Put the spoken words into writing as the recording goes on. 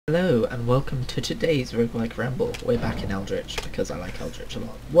Hello and welcome to today's Roguelike Ramble. We're back in Eldritch because I like Eldritch a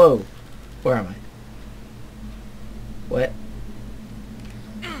lot. Whoa! Where am I? Where?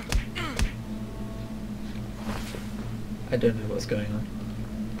 I don't know what's going on.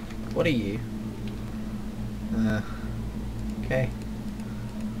 What are you? Okay.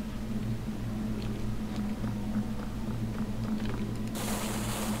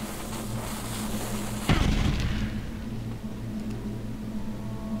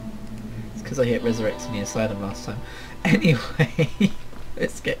 Because I hit resurrect in the asylum last time. Anyway,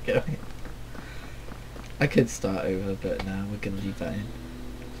 let's get going. I could start over, but no, we're going to leave that in.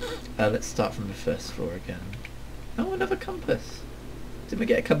 Let's start from the first floor again. Oh, another compass. Did we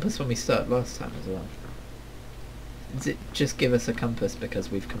get a compass when we started last time as well? Does it just give us a compass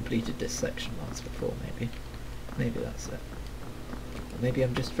because we've completed this section once before, maybe? Maybe that's it. Or maybe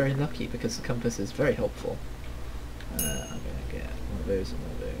I'm just very lucky because the compass is very helpful. I'm going to get one of those and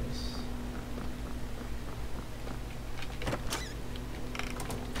one of those.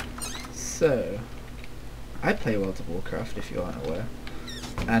 So, I play World of Warcraft if you aren't aware,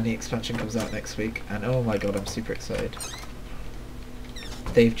 and the expansion comes out next week, and oh my god, I'm super excited.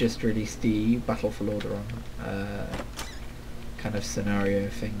 They've just released the Battle for Lordaeron kind of scenario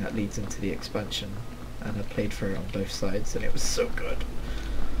thing that leads into the expansion, and I played through it on both sides, and it was so good.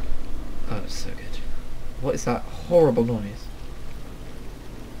 Oh, it was so good. What is that horrible noise?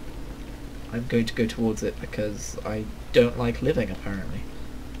 I'm going to go towards it because I don't like living, apparently.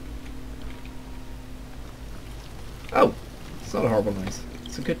 Oh! It's not a horrible noise.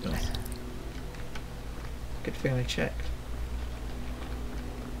 It's a good noise. Good thing I checked.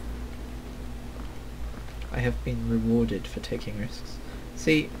 I have been rewarded for taking risks.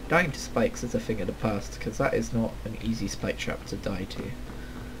 See, dying to spikes is a thing of the past, because that is not an easy spike trap to die to.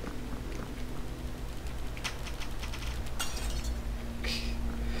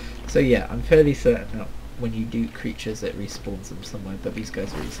 So yeah, I'm fairly certain that when you loot creatures it respawns them somewhere, but these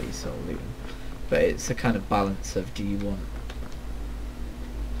guys are easy, so I'll loot them. But it's a kind of balance of do you want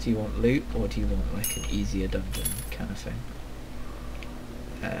loot or do you want like an easier dungeon kind of thing.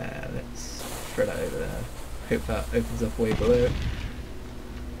 Let's throw that over there. Hope that opens up way below.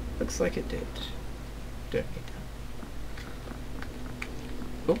 Looks like it did. Don't need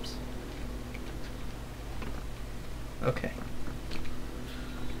that. Oops. Okay.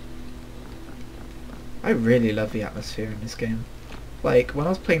 I really love the atmosphere in this game. Like, when I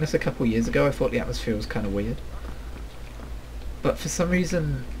was playing this a couple years ago, I thought the atmosphere was kind of weird. But for some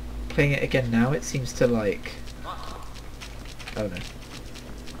reason, playing it again now, it seems to like... Oh no.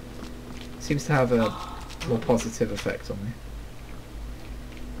 Seems to have a more positive effect on me.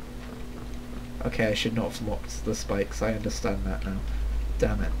 Okay, I should not have mocked the spikes, I understand that now.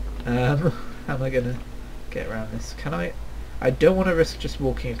 Damn it. How am I gonna get around this? Can I... I don't want to risk just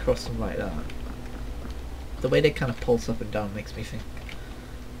walking across them like that. The way they kind of pulse up and down makes me think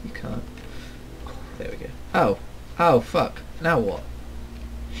you can't. Oh, there we go. Oh. Oh, fuck. Now what?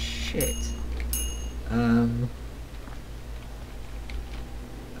 Shit.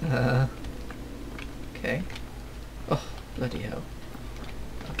 Okay. Oh, bloody hell.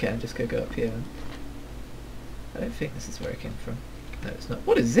 Okay, I'm just gonna go up here. I don't think this is where it came from. No, it's not.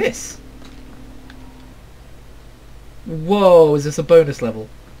 What is this? Whoa, is this a bonus level?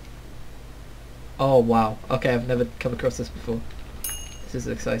 Oh wow, okay, I've never come across this before. This is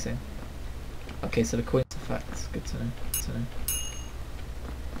exciting. Okay, so the coins are facts. Good to know, good to know.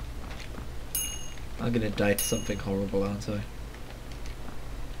 I'm gonna die to something horrible, aren't I?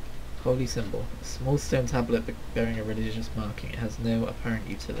 Holy symbol. A small stone tablet bearing a religious marking. It has no apparent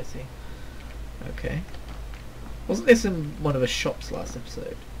utility. Okay. Wasn't this in one of the shops last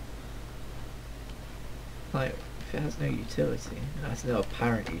episode? Like, if it has no utility, it has no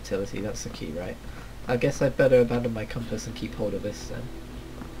apparent utility, that's the key, right? I guess I'd better abandon my compass and keep hold of this then.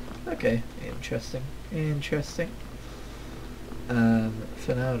 Okay, interesting. Interesting.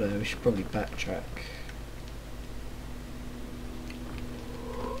 For now though, we should probably backtrack.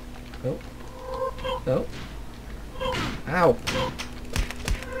 Oh. Oh. Ow!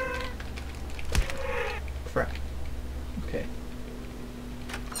 Crap. Okay.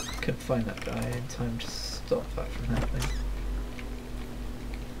 Couldn't find that guy in time to stop that from happening.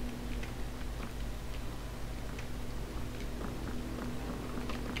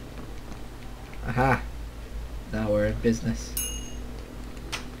 Aha! Now we're in business.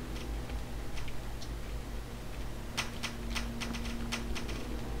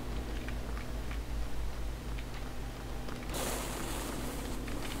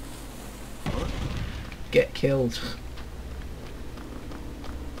 Get killed.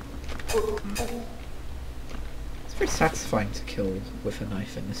 It's very satisfying to kill with a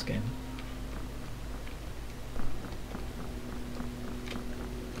knife in this game.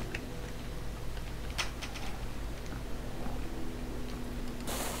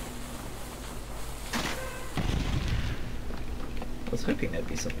 I was hoping there'd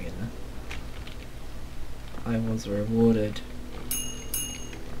be something in there. I was rewarded.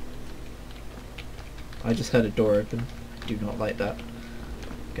 I just heard a door open. Do not like that.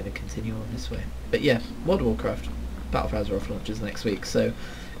 I'm going to continue on this way. But yeah, World of Warcraft Battle for Azeroth launches next week, so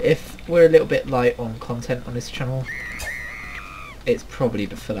if we're a little bit light on content on this channel, it's probably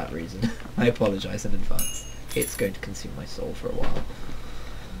for that reason. I apologise in advance. It's going to consume my soul for a while.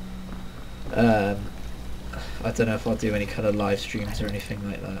 I don't know if I'll do any kind of live streams or anything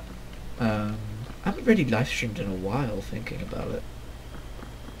like that. I haven't really live streamed in a while, thinking about it.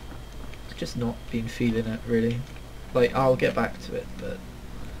 Just not been feeling it really. Like, I'll get back to it, but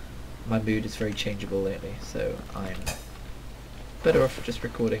my mood is very changeable lately, so I'm better off just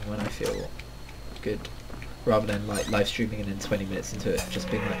recording when I feel good, rather than like live streaming and then 20 minutes into it just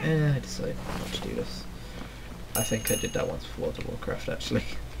being like, I decided not to do this. I think I did that once for World of Warcraft actually.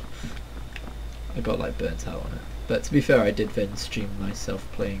 I got like burnt out on it. But to be fair, I did then stream myself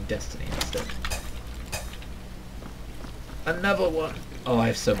playing Destiny instead. Another one! Oh, I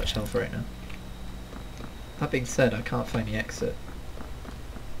have so much health right now. That being said, I can't find the exit.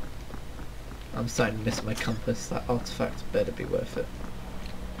 I'm starting to miss my compass. That artifact better be worth it.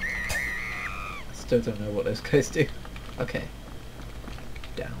 I still don't know what those guys do. Okay.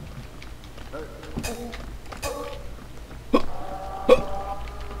 Down.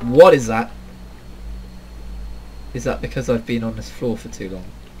 What is that? Is that because I've been on this floor for too long?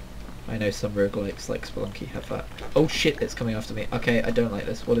 I know some roguelikes like Spelunky have that. Oh shit, it's coming after me. Okay, I don't like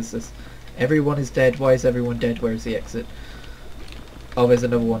this. What is this? Everyone is dead. Why is everyone dead? Where is the exit? Oh, there's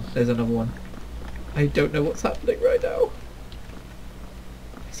another one. There's another one. I don't know what's happening right now.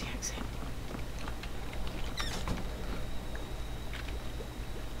 Where's the exit?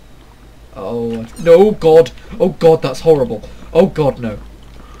 Oh, no, God. Oh, God, that's horrible. Oh, God, no.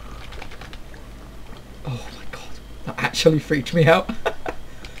 Oh, my God. That actually freaked me out.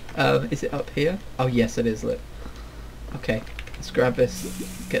 Is it up here? Oh, yes, it is lit. Okay, let's grab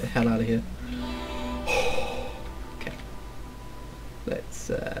this. Get the hell out of here. Okay.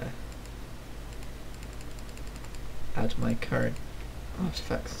 Let's, add my current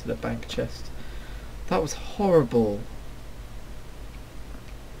artifacts to the bank chest. That was horrible.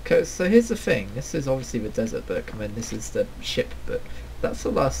 So here's the thing. This is obviously the desert book, and then this is the ship book. That's the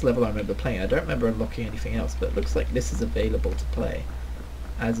last level I remember playing. I don't remember unlocking anything else, but it looks like this is available to play.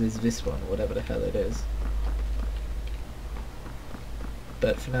 As is this one, whatever the hell it is.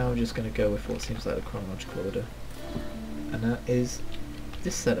 But for now I'm just going to go with what seems like the chronological order. And that is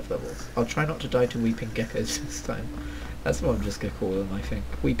this set of levels. I'll try not to die to weeping geckos this time. That's what I'm just going to call them, I think.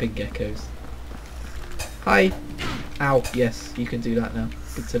 Weeping geckos. Hi! Ow, yes, you can do that now.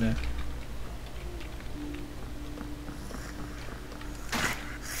 Good to know.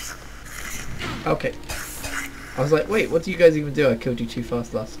 Okay. I was like, wait, what do you guys even do? I killed you too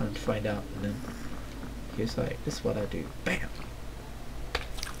fast last time to find out. And then he was like, this is what I do. BAM!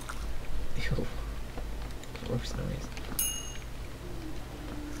 Ew. Gross noise.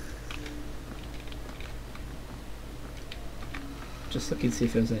 Just looking to see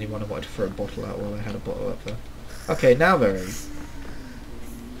if there was anyone I wanted to throw a bottle out while I had a bottle up there. Okay, now there is.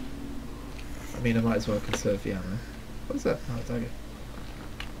 I mean, I might as well conserve the ammo. What is that? Oh, a dagger.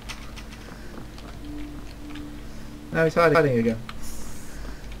 No, he's hiding again.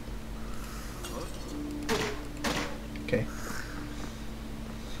 Okay.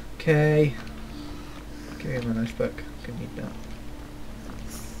 Okay. Give me my knife back. Gonna need that.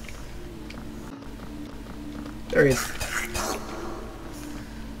 There he is.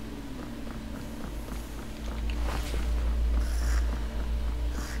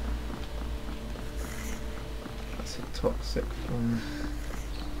 That's a toxic one.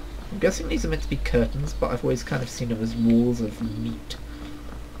 I'm guessing these are meant to be curtains, but I've always kind of seen them as walls of meat.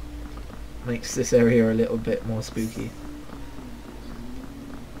 Makes this area a little bit more spooky.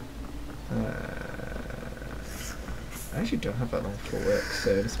 I actually don't have that long for work,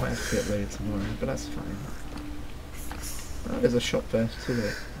 so this might have to be uploaded tomorrow, but that's fine. Oh, there's a shop there. Too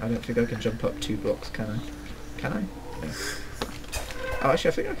late. I don't think I can jump up 2 blocks, can I? Can I? No. Oh,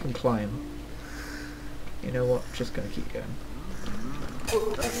 actually, I think I can climb. You know what? Just gonna keep going. Just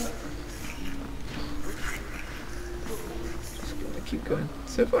gonna keep going.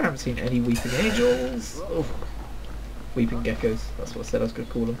 So far I haven't seen any weeping angels. Oh. Weeping geckos. That's what I said I was gonna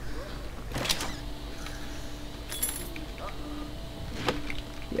call them.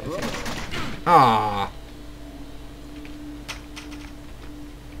 Yeah, I think. Ah.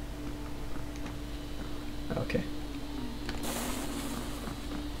 Okay.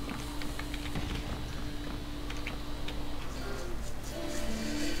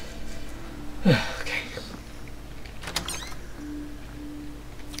 Okay.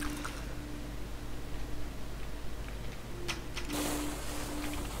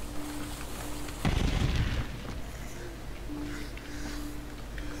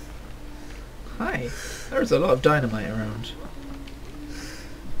 Hi. There's a lot of dynamite around.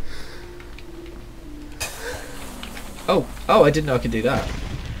 Oh, I didn't know I could do that.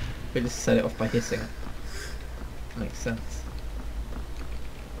 We just set it off by hitting it. Makes sense.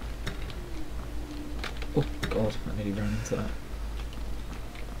 Oh god, I nearly ran into that.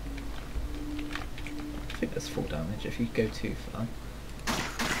 I think that's full damage if you go too far.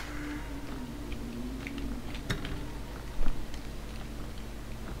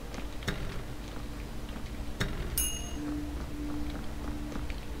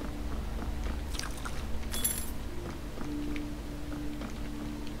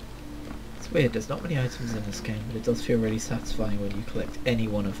 Weird, there's not many items in this game, but it does feel really satisfying when you collect any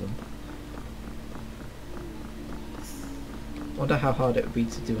one of them. I wonder how hard it would be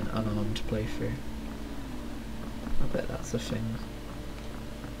to do an unarmed playthrough. I bet that's a thing.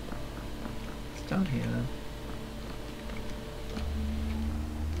 It's down here then.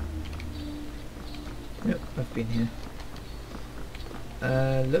 Yep, I've been here.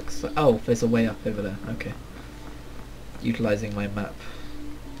 Looks like... oh, there's a way up over there, okay. Utilising my map.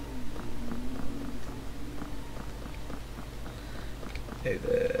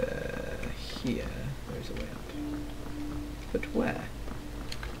 Over here, there's a way up. But where?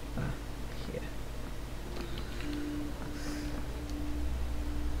 Ah, here.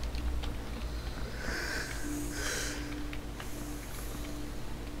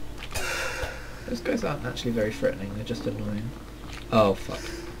 Those guys aren't actually very threatening, they're just annoying. Oh fuck.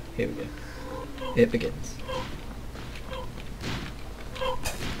 Here we go. It begins.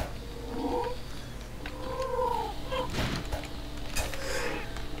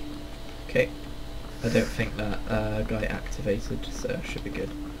 Okay, I don't think that guy activated, so should be good.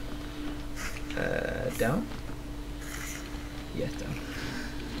 Down? Yes, down.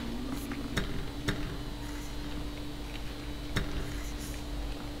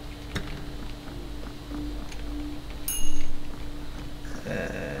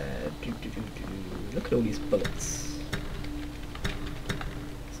 Look at all these bullets.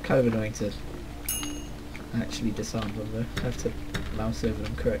 It's kind of annoying to actually disarm them though. I have to mouse over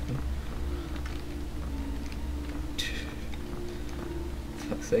them correctly.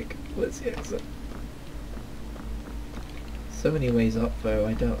 Fuck's sake, where's the exit? So many ways up though,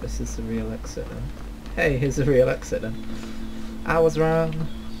 I doubt this is the real exit then. Hey, here's the real exit then. I was wrong.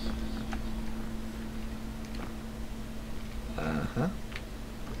 Uh-huh.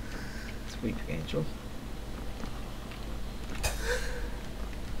 It's Weeping Angel.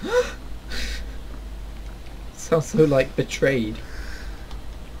 Sounds so like betrayed.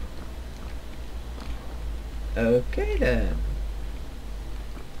 Okay then.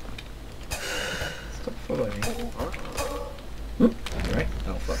 Stop following me. Right.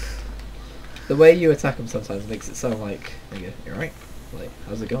 Oh fuck. The way you attack them sometimes makes it sound like you're right. Like,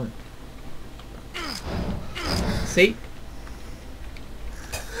 how's it going? See?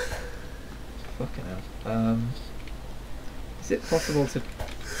 Fucking hell. Is it possible to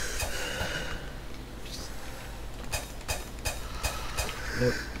just...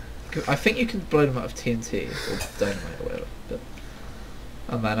 Nope. I think you can blow them out of TNT or dynamite or whatever, but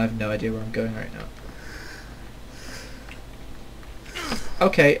oh man, I have no idea where I'm going right now.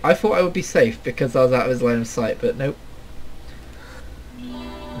 Okay, I thought I would be safe because I was out of his line of sight, but nope.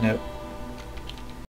 Nope.